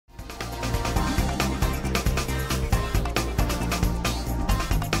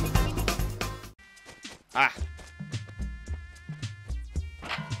Ah.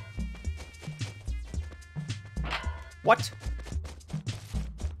 What?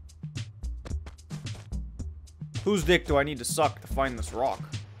 Whose dick do I need to suck to find this rock?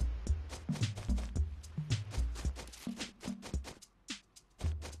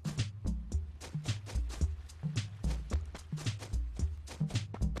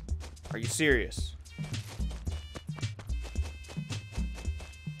 Are you serious?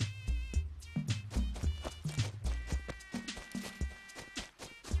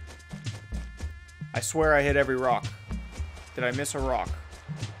 I swear I hit every rock. Did I miss a rock?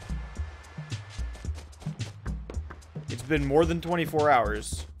 It's been more than 24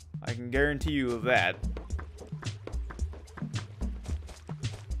 hours. I can guarantee you of that.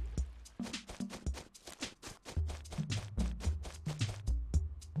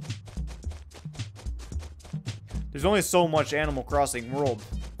 There's only so much Animal Crossing World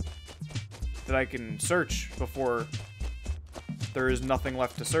that I can search before there is nothing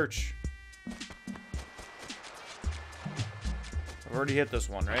left to search. I've already hit this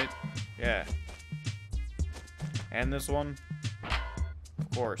one, right? Yeah. And this one? Of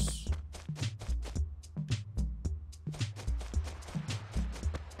course.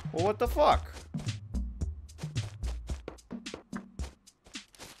 Well, what the fuck?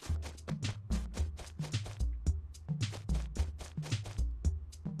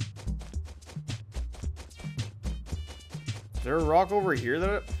 Is there a rock over here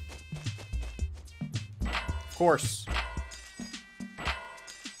that... Of course.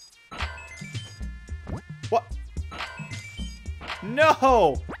 What?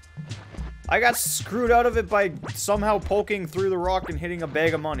 No! I got screwed out of it by somehow poking through the rock and hitting a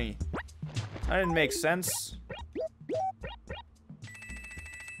bag of money. That didn't make sense.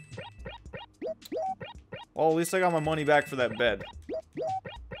 Well, at least I got my money back for that bed.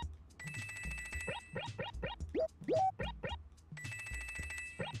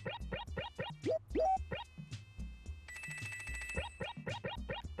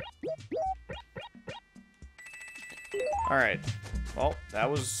 Alright. Well, that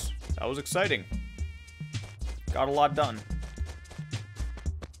was exciting. Got a lot done.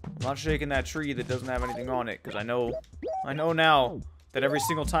 I'm not shaking that tree that doesn't have anything on it, because I know now that every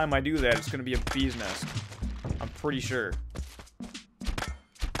single time I do that, it's gonna be a bee's nest. I'm pretty sure.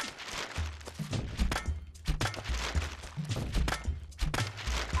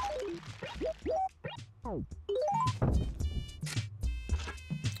 I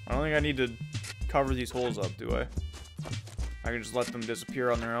don't think I need to cover these holes up, do I? I can just let them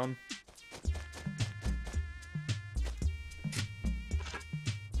disappear on their own.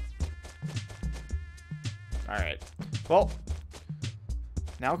 Alright. Well,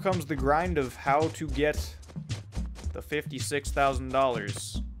 now comes the grind of how to get the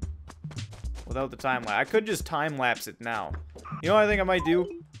 $56,000 without the time lapse. I could just time lapse it now. You know what I think I might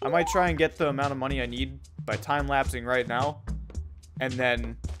do? I might try and get the amount of money I need by time lapsing right now, and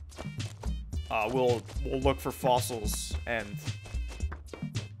then we'll look for fossils and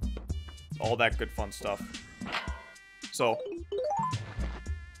all that good fun stuff. So,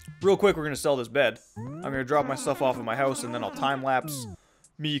 real quick, we're gonna sell this bed. I'm gonna drop my stuff off at my house, and then I'll time lapse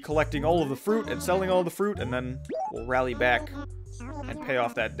me collecting all of the fruit and selling all the fruit, and then we'll rally back and pay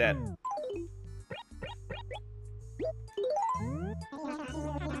off that debt.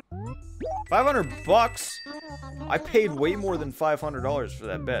 $500? I paid way more than $500 for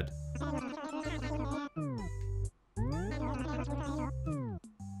that bed.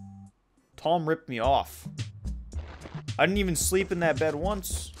 Tom ripped me off. I didn't even sleep in that bed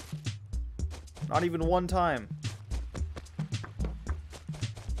once. Not even one time.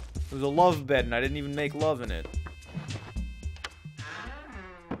 It was a love bed, and I didn't even make love in it.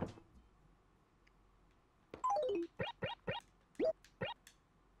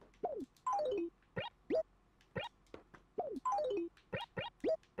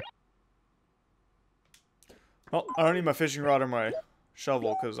 Well, I don't need my fishing rod or my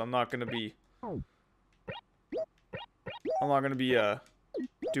shovel, because I'm not gonna be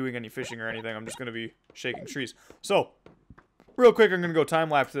doing any fishing or anything. I'm just gonna be shaking trees. So, real quick, I'm gonna go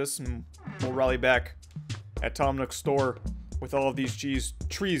time-lapse this, and we'll rally back at Tom Nook's store with all of these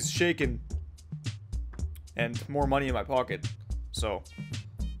trees shaken and more money in my pocket. So,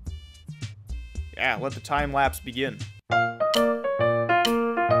 yeah, let the time-lapse begin.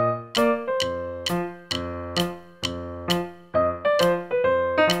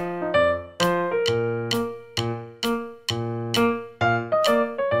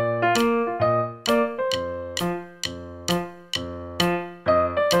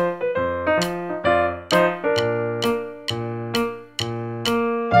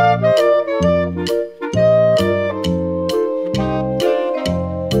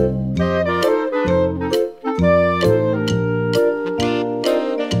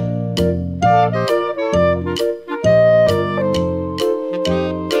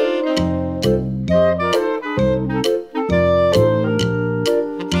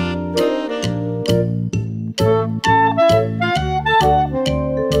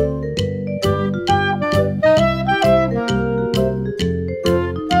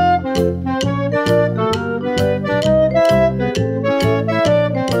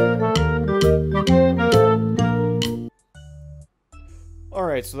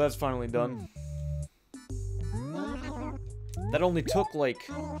 Alright, so that's finally done. That only took like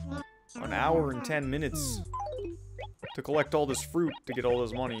an hour and 10 minutes to collect all this fruit to get all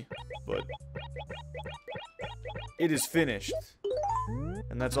this money, but it is finished,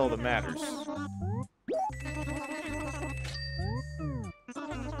 and that's all that matters.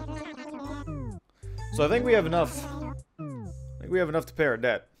 So I think we have enough. I think we have enough to pay our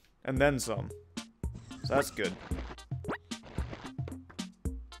debt, and then some. So that's good.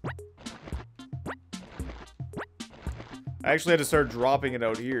 I actually had to start dropping it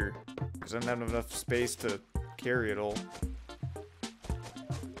out here, because I didn't have enough space to carry it all.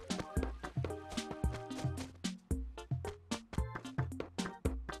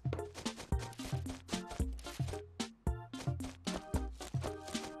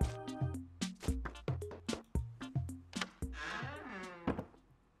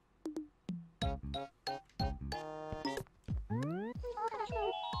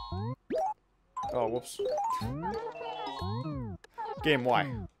 Oh, whoops. Game, why?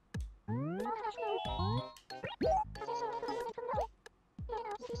 And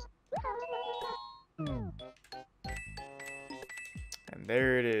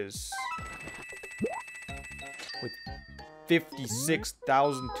there it is. With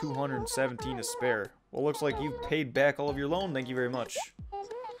 56,217 to spare. Well, looks like you've paid back all of your loan. Thank you very much. Is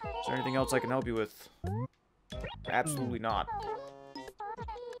there anything else I can help you with? Absolutely not.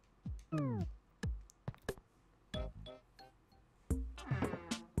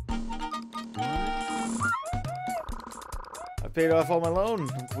 I paid off all my loan. I'm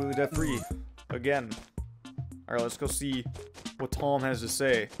completely debt-free. Again. Alright, let's go see what Tom has to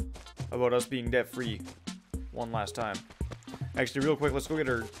say about us being debt-free one last time. Actually, real quick, let's go get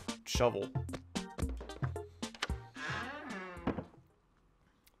our shovel.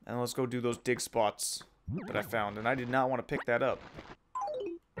 And let's go do those dig spots that I found. And I did not want to pick that up.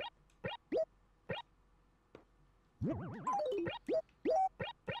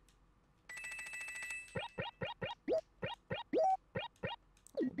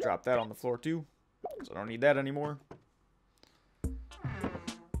 Drop that on the floor too, because I don't need that anymore.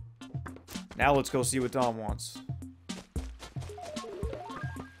 Now let's go see what Tom wants.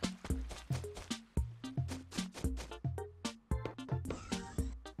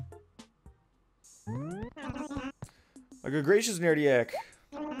 A good gracious, NERDIAQ.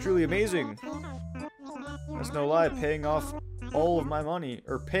 Truly amazing. That's no lie, paying off all of my money,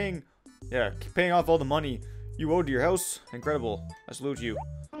 or paying off all the money you owed to your house. Incredible. I salute you.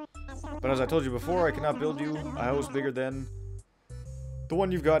 But as I told you before, I cannot build you a house bigger than the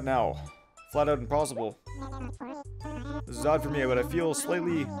one you've got now. Flat out impossible. This is odd for me, but I feel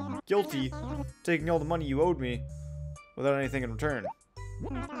slightly guilty taking all the money you owed me without anything in return.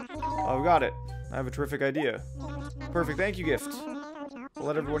 I've got it. I have a terrific idea. Perfect thank you gift. I'll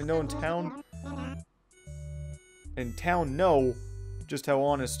let everybody know in town know just how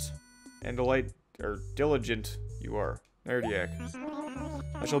honest and diligent you are, NERDIAQ.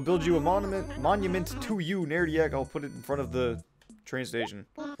 I shall build you a monument to you, NERDIAQ. I'll put it in front of the train station.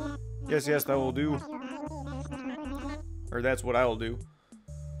 Yes, that will do. Or that's what I will do.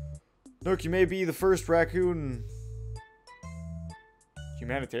 Look, you may be the first raccoon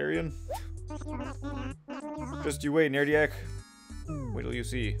humanitarian. Just you wait, NERDIAQ. Wait till you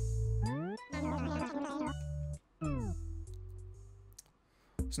see.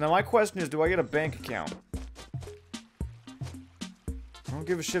 So now my question is, do I get a bank account? I don't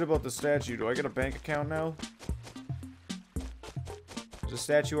give a shit about the statue. Do I get a bank account now? Is the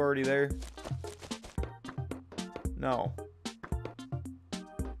statue already there? No.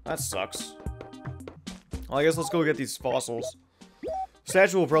 That sucks. Well, I guess let's go get these fossils. The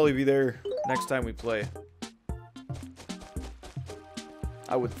statue will probably be there next time we play.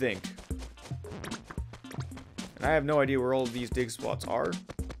 I would think. And I have no idea where all of these dig spots are.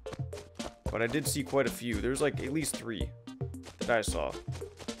 But I did see quite a few. There's like at least 3 that I saw.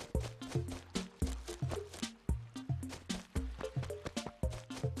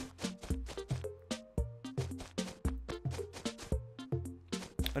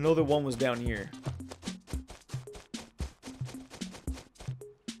 I know that one was down here.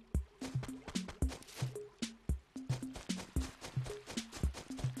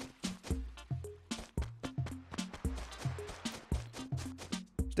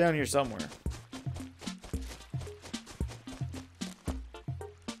 It's down here somewhere.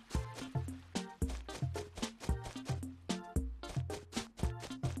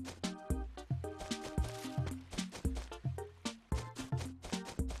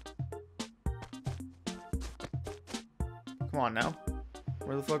 Come on now.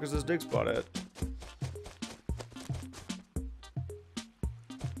 Where the fuck is this dig spot at?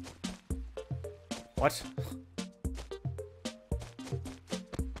 What?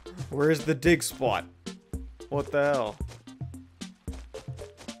 Where's the dig spot? What the hell?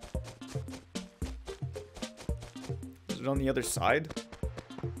 Is it on the other side?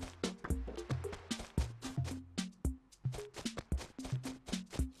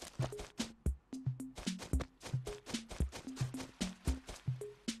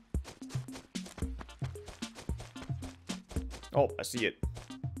 Oh, I see it.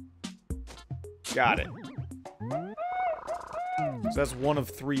 Got it. So that's one of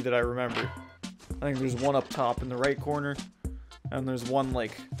 3 that I remember. I think there's one up top in the right corner, and there's one,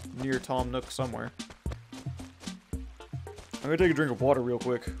 like, near Tom Nook somewhere. I'm gonna take a drink of water real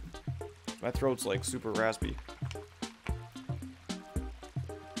quick. My throat's, like, super raspy.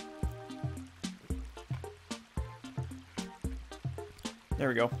 There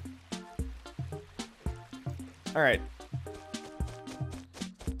we go. Alright.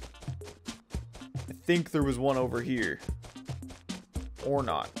 I think there was one over here. Or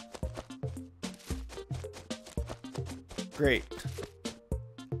not. Great.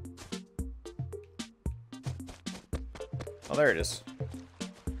 Oh, there it is.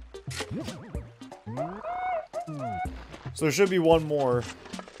 So there should be one more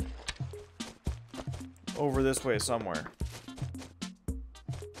over this way somewhere.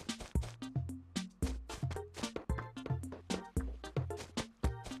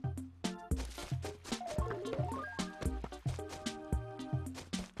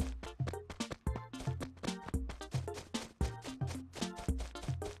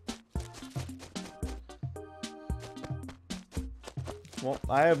 Well,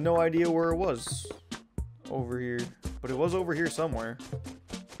 I have no idea where it was over here, but it was over here somewhere.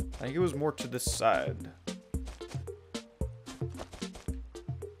 I think it was more to this side. It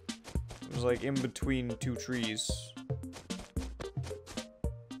was like in between 2 trees.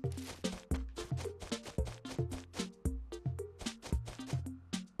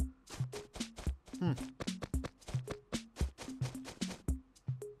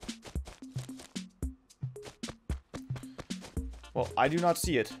 Well, I do not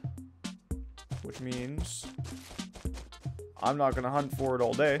see it, which means I'm not gonna hunt for it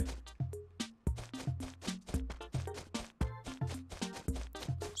all day.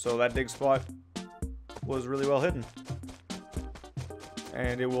 So that dig spot was really well hidden.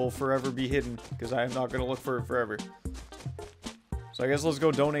 And it will forever be hidden, because I am not gonna look for it forever. So I guess let's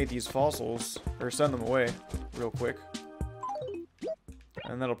go donate these fossils, or send them away real quick.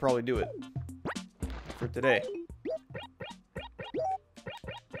 And that'll probably do it for today.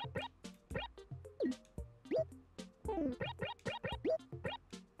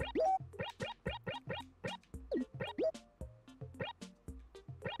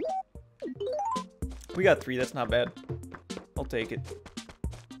 We got 3, that's not bad. I'll take it.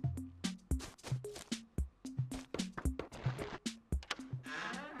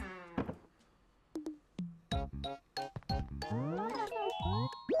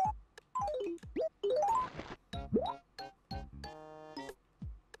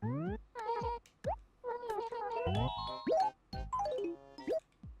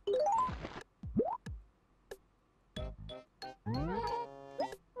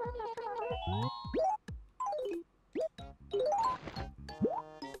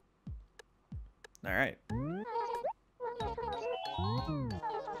 Alright.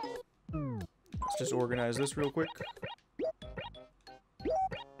 Let's just organize this real quick.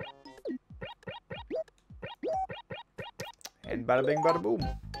 And bada bing, bada boom.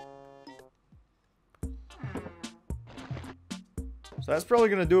 So that's probably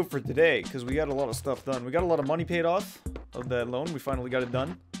going to do it for today, because we got a lot of stuff done. We got a lot of money paid off of that loan. We finally got it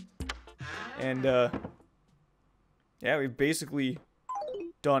done. And, yeah, we've basically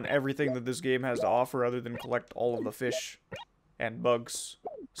done everything that this game has to offer other than collect all of the fish and bugs.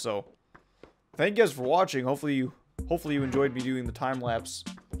 So, thank you guys for watching. Hopefully you enjoyed me doing the time lapse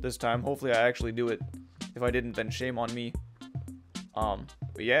this time. Hopefully I actually do it. If I didn't, then shame on me.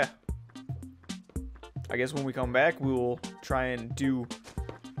 But yeah. I guess when we come back, we will try and do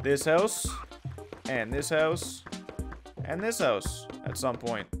this house, and this house, and this house at some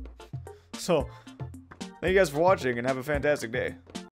point. So, thank you guys for watching, and have a fantastic day.